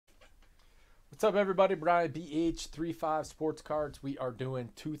What's up, everybody? Brian BH35 Sports Cards. We are doing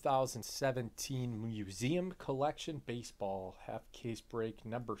 2017 Museum Collection Baseball half case break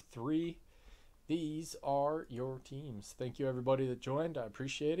number 3. These are your teams. Thank you, everybody that joined. I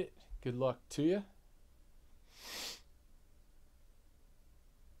appreciate it. Good luck to you.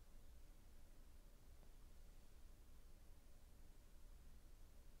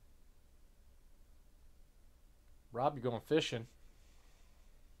 Rob, you going fishing?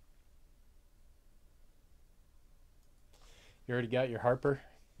 You already got your Harper?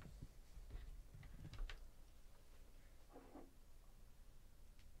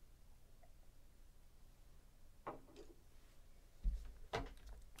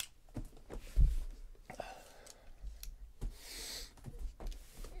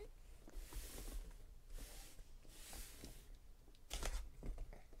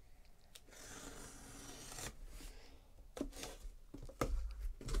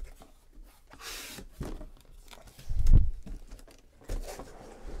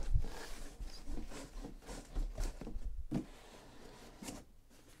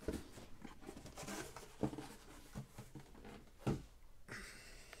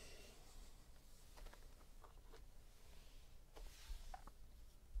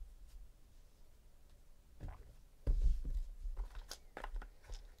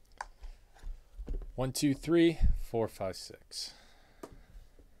 One, two, three, four, five, six.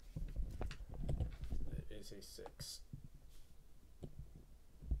 It is a 6.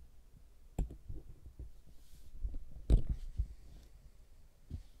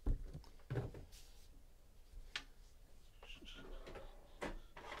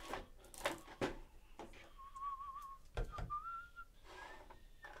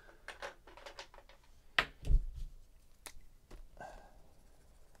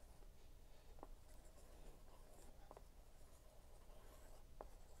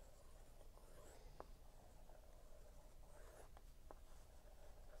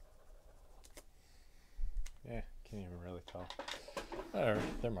 Yeah, can't even really tell.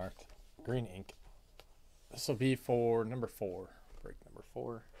 They're marked. Green ink. This will be for number 4. Break number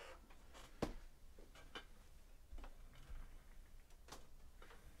 4.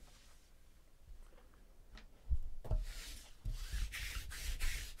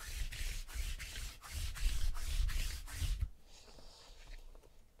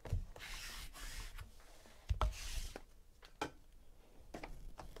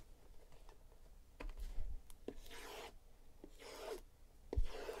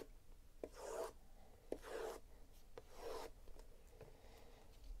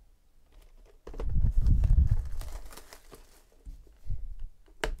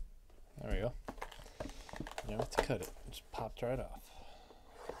 There we go. You don't have to cut it. It just popped right off.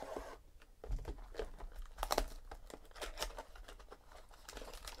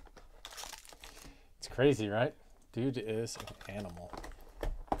 It's crazy, right? Dude is an animal.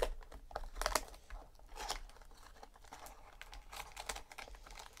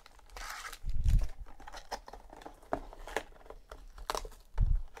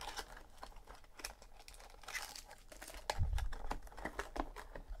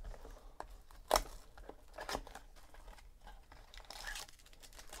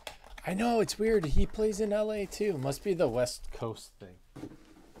 I know, it's weird. He plays in LA too. Must be the West Coast thing.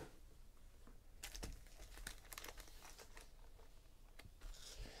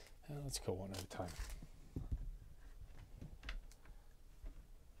 Let's go one at a time.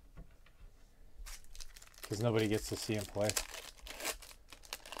 Because nobody gets to see him play.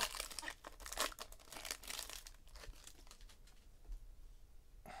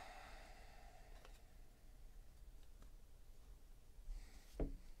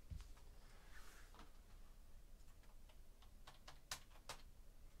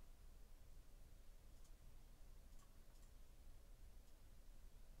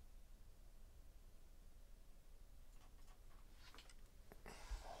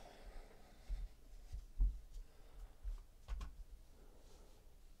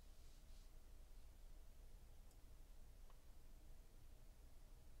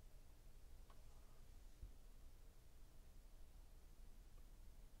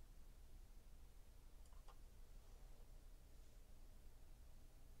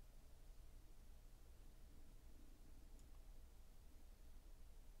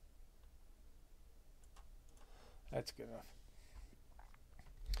 That's good enough.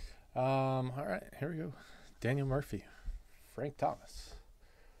 All right, here we go. Daniel Murphy, Frank Thomas,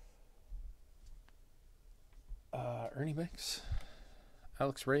 Ernie Banks,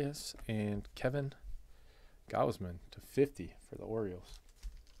 Alex Reyes, and Kevin Gausman /50 for the Orioles.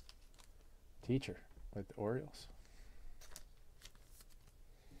 Teacher with the Orioles.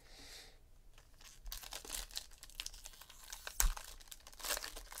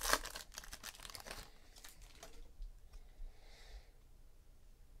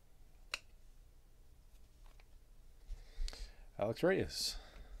 Alex Reyes.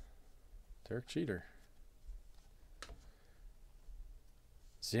 Derek Jeter.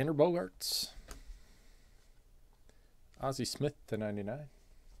 Xander Bogaerts. Ozzie Smith /99.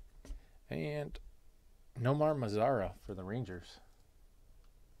 And Nomar Mazara for the Rangers.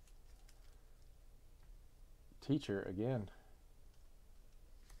 Teacher again.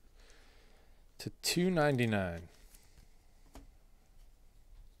 /299.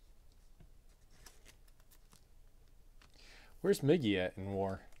 Where's Miggy at in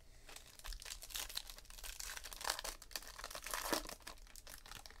WAR?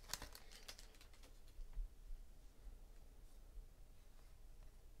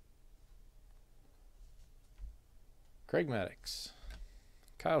 Craig Maddux.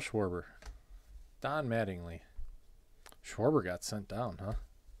 Kyle Schwarber. Don Mattingly. Schwarber got sent down, huh?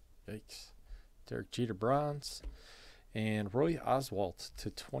 Yikes. Derek Jeter bronze. And Roy Oswalt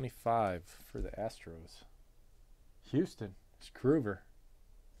 /25 for the Astros. Houston. It's Groover.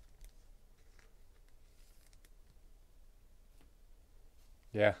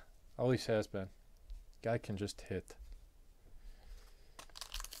 Yeah, always has been. Guy can just hit.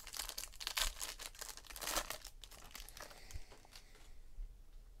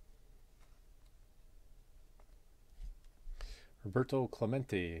 Roberto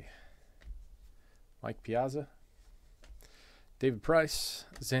Clemente. Mike Piazza. David Price.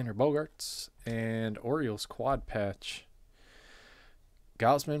 Xander Bogaerts. And Orioles quad patch.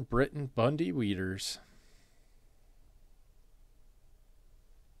 Gausman, Britton, Bundy, Wieters.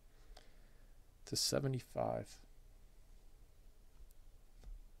 /75.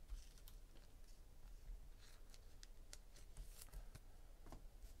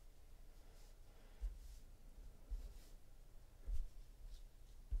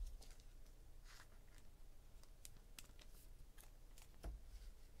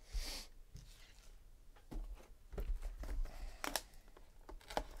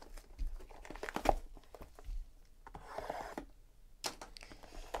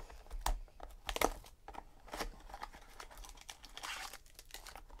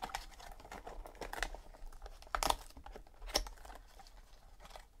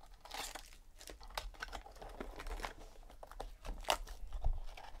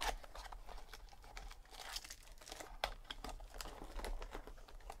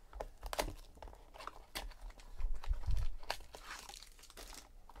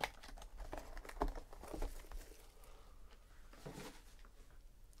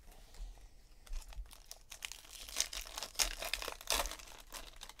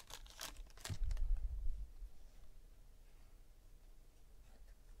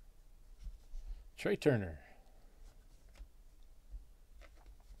 Trey Turner.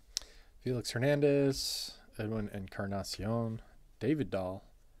 Felix Hernandez. Edwin Encarnacion. David Dahl.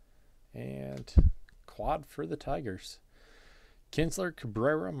 And quad for the Tigers. Kinsler,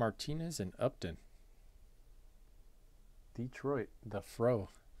 Cabrera, Martinez, and Upton. Detroit, the Fro.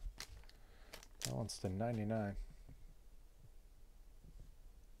 That one's /99.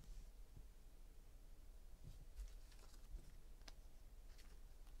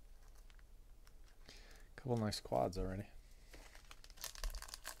 Couple nice quads already.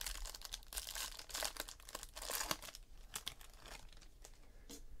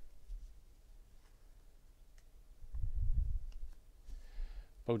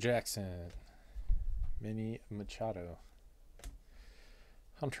 Bo Jackson. Manny Machado.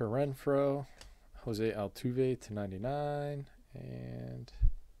 Hunter Renfroe. Jose Altuve /99. And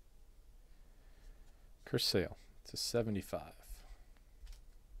Chris Sale /75.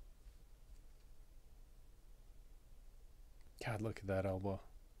 God, look at that elbow.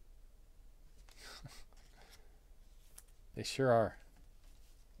 They sure are.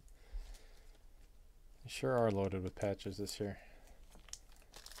 They sure are loaded with patches this year.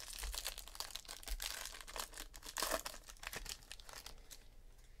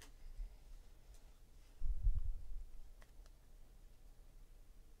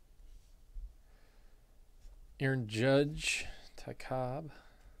 Aaron Judge, Ty Cobb,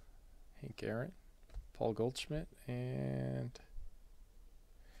 Hank Aaron, Paul Goldschmidt, and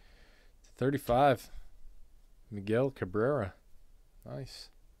 35, Miguel Cabrera. Nice.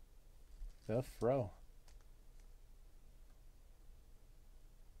 The Fro.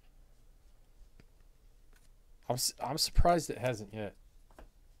 I'm surprised it hasn't yet.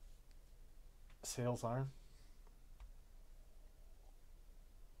 Sales arm.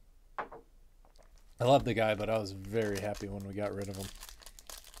 I love the guy, but I was very happy when we got rid of him.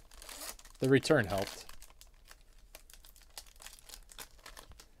 The return helped.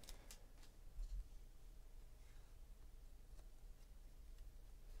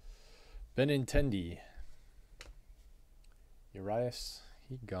 Benintendi. Urias,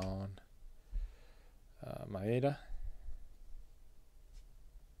 he gone. Maeda.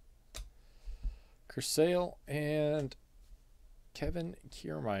 Chris Sale and Kevin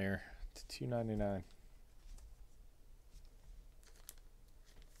Kiermaier to $2.99.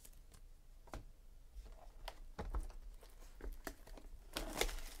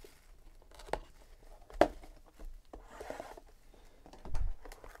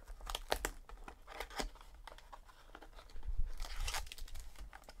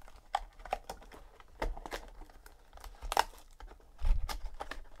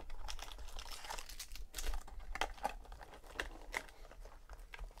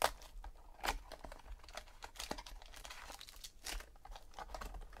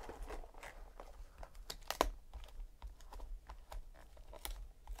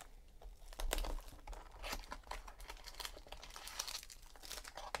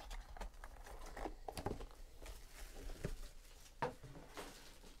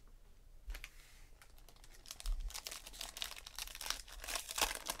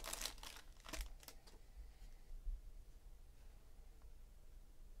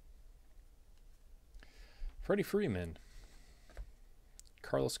 Freddie Freeman,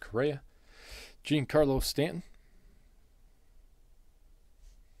 Carlos Correa, Giancarlo Stanton,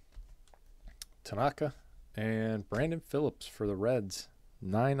 Tanaka, and Brandon Phillips for the Reds.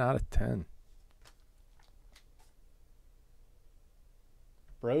 9 out of 10.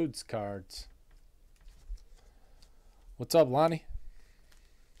 Broads cards. What's up, Lonnie?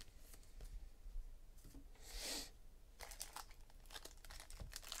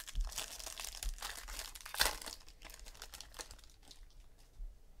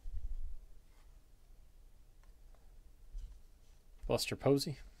 Buster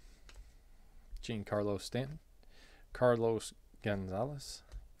Posey, Giancarlo Stanton, Carlos Gonzalez,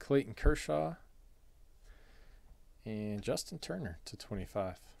 Clayton Kershaw, and Justin Turner to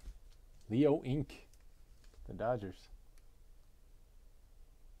 25. Leo Inc., the Dodgers.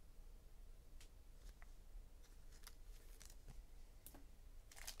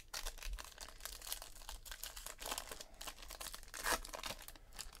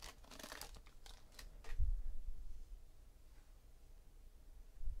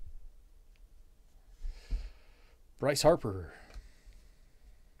 Bryce Harper,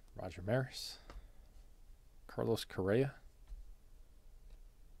 Roger Maris, Carlos Correa,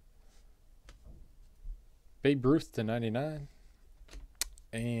 Babe Ruth to 99,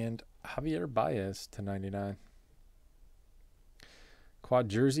 and Javier Baez to 99. Quad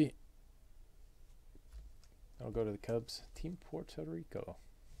jersey. That'll go to the Cubs. Team Puerto Rico.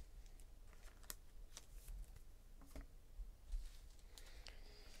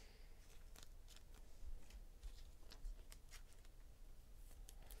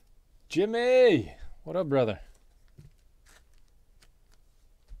 Jimmy, what up, brother?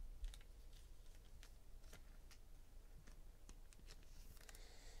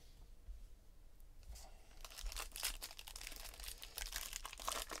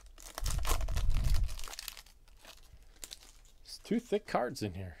 It's 2 thick cards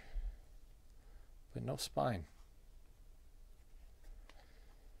in here, but no spine.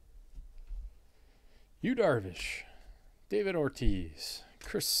 Yu Darvish, David Ortiz,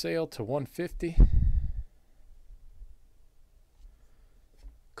 Chris Sale to 150.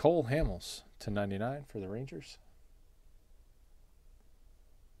 Cole Hamels to 99 for the Rangers.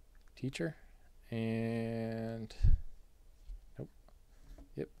 Teacher. And nope.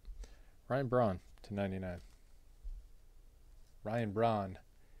 Yep. Ryan Braun to 99. Ryan Braun,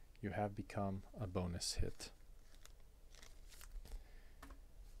 you have become a bonus hit.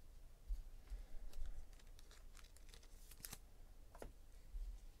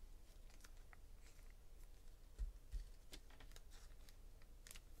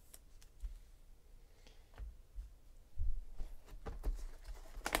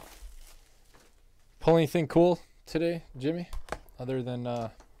 Pull anything cool today, Jimmy, other than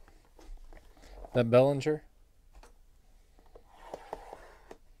that Bellinger?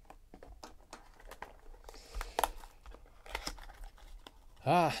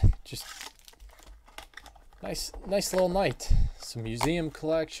 Just nice little night. Some museum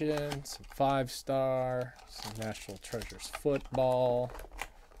collection, some 5-star, some National Treasures football.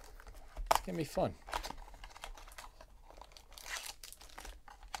 It's gonna be fun.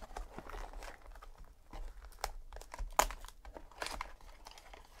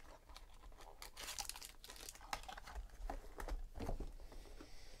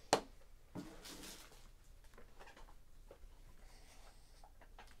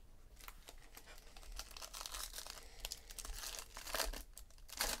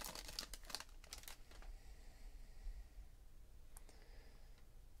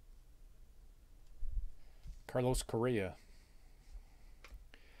 Carlos Correa.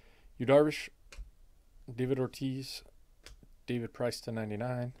 Yu Darvish, David Ortiz, David Price to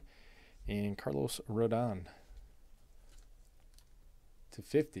 99, and Carlos Rodon to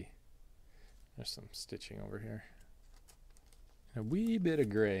 50. There's some stitching over here. And a wee bit of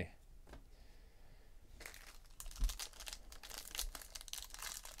gray.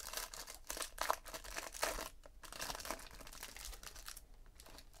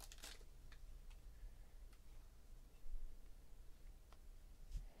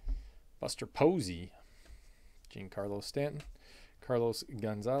 Buster Posey, Giancarlo Stanton, Carlos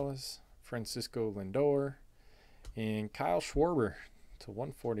Gonzalez, Francisco Lindor, and Kyle Schwarber to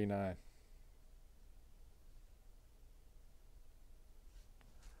 149.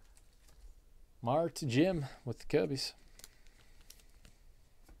 Mar to Jim with the Cubbies.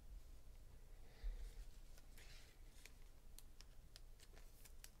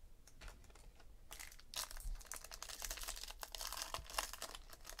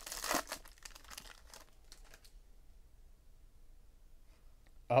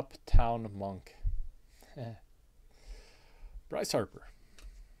 Uptown Monk. Bryce Harper,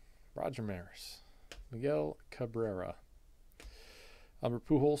 Roger Maris, Miguel Cabrera, Albert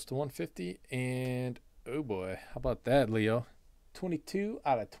Pujols to 150, and oh boy, how about that, Leo? 22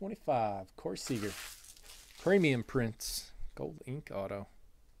 out of 25. Corey Seager, premium prints, gold ink auto.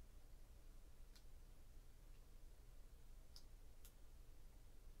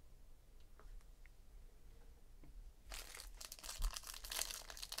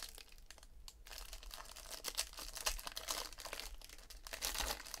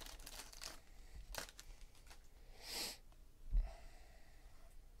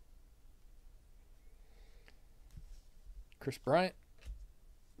 Chris Bryant,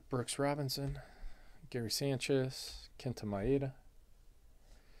 Brooks Robinson, Gary Sanchez, Kenta Maeda.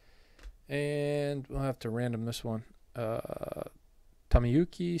 And we'll have to random this one. Tamayuki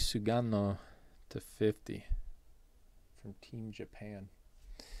Sugano to 50 from Team Japan.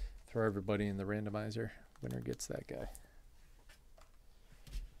 Throw everybody in the randomizer. Winner gets that guy.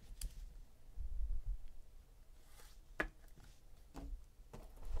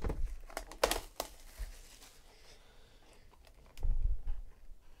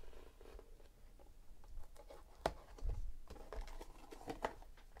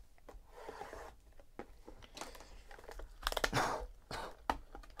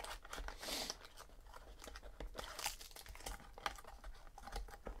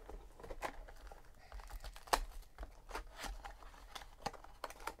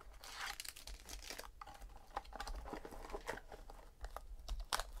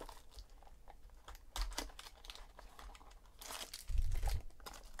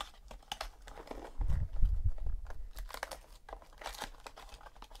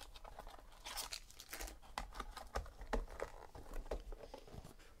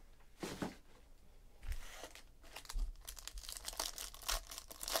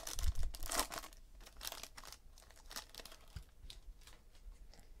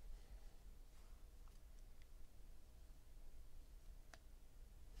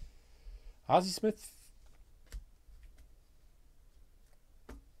 Ozzie Smith,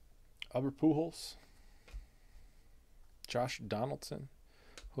 Albert Pujols, Josh Donaldson,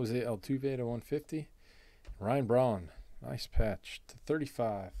 Jose Altuve to 150, Ryan Braun, nice patch to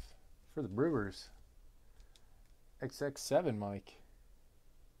 35 for the Brewers. XX7, Mike.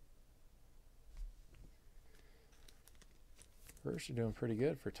 Brewers are doing pretty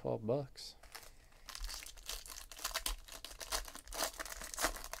good for $12.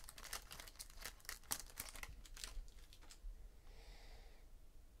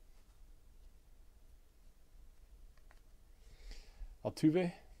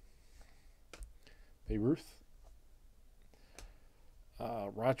 Altuve, Babe Ruth,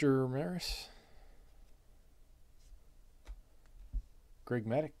 Roger Maris, Greg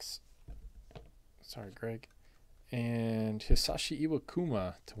Maddux, sorry Greg, and Hisashi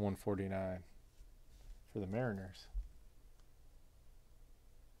Iwakuma to 149 for the Mariners.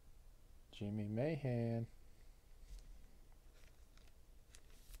 Jimmy Mahan.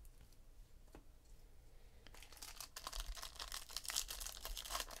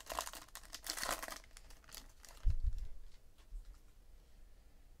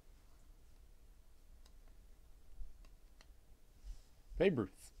 Babe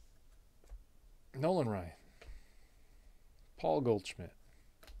Ruth, Nolan Ryan, Paul Goldschmidt,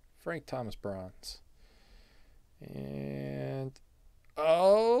 Frank Thomas Bronze, and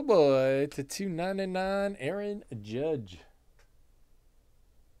oh boy, to 299, Aaron Judge.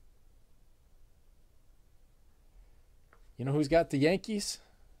 You know who's got the Yankees?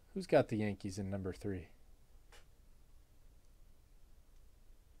 Who's got the Yankees in number 3?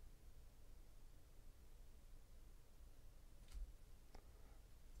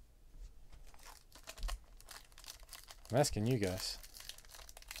 I'm asking you guys.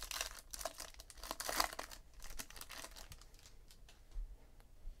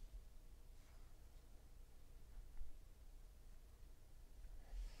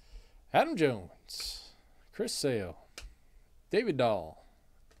 Adam Jones, Chris Sale, David Dahl,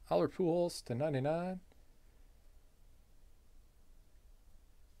 Albert Pujols to 99,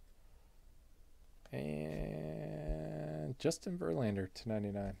 and Justin Verlander to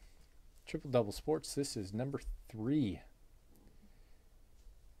 99. Triple Double Sports, this is number 3.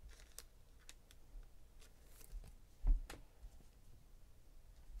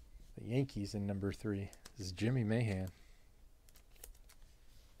 The Yankees in number 3. This is Jimmy Mahan.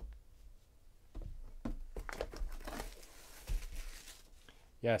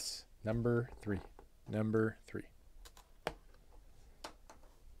 Yes, number 3. Number 3.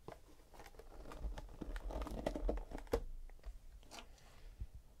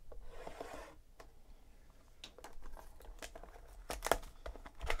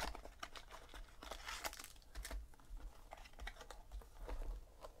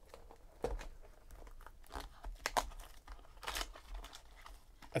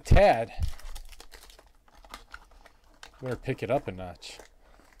 A tad. Better pick it up a notch.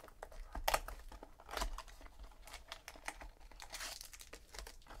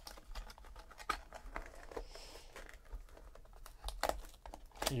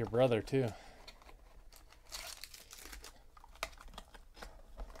 Your brother too.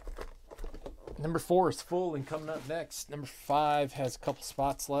 Number 4 is full and coming up next. Number 5 has a couple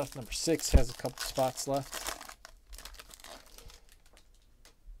spots left. Number 6 has a couple spots left.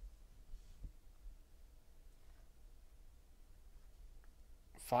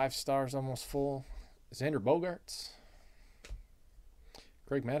 Five stars almost full. Xander Bogaerts,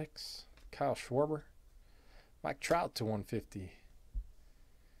 Greg Maddux, Kyle Schwarber, Mike Trout to 150.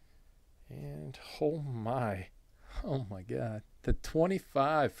 And oh my God, the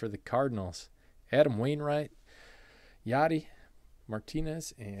 25 for the Cardinals. Adam Wainwright, Yadi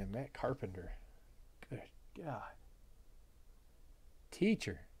Martinez, and Matt Carpenter. Good God.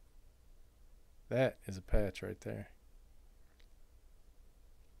 Teacher. That is a patch right there.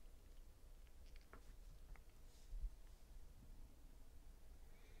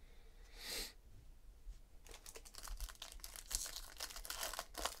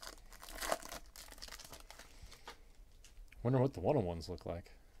 Wonder what the one-on-ones look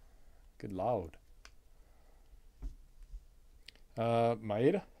like. Good loud.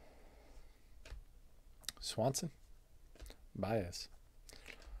 Maeda, Swanson, Baez,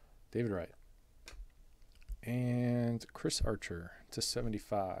 David Wright, and Chris Archer to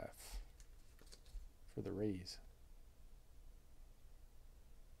 75 for the Rays.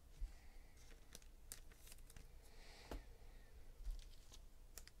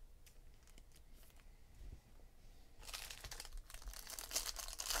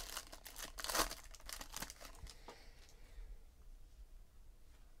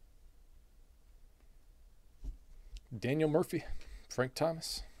 Daniel Murphy, Frank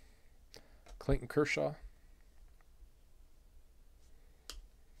Thomas, Clayton Kershaw,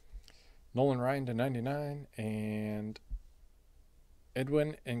 Nolan Ryan to 99, and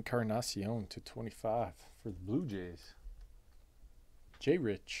Edwin Encarnacion to 25 for the Blue Jays. Jay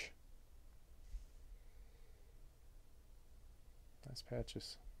Rich. Nice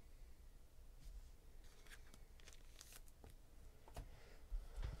patches.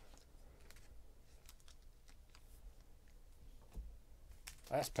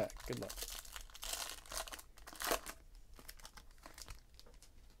 Last pack. Good luck.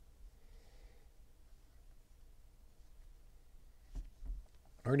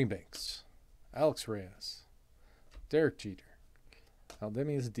 Ernie Banks, Alex Reyes, Derek Jeter,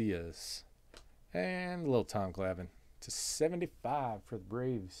 Aldemius Diaz, and little Tom Glavine to 75 for the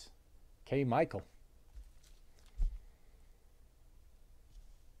Braves. K. Michael.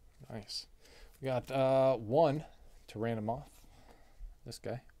 Nice. We got 1 to random off. This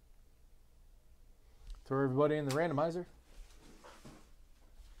guy. Throw everybody in the randomizer.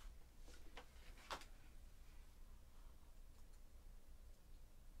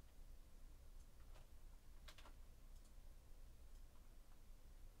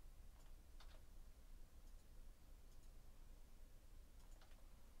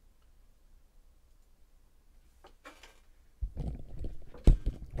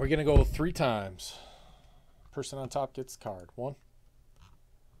 We're going to go 3 times. Person on top gets the card. 1.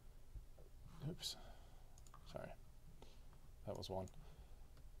 Oops. Sorry. That was 1.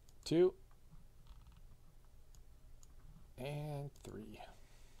 2. And 3.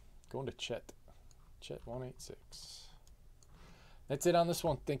 Going to Chet. Chet 186. That's it on this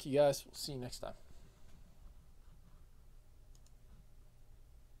one. Thank you guys. We'll see you next time.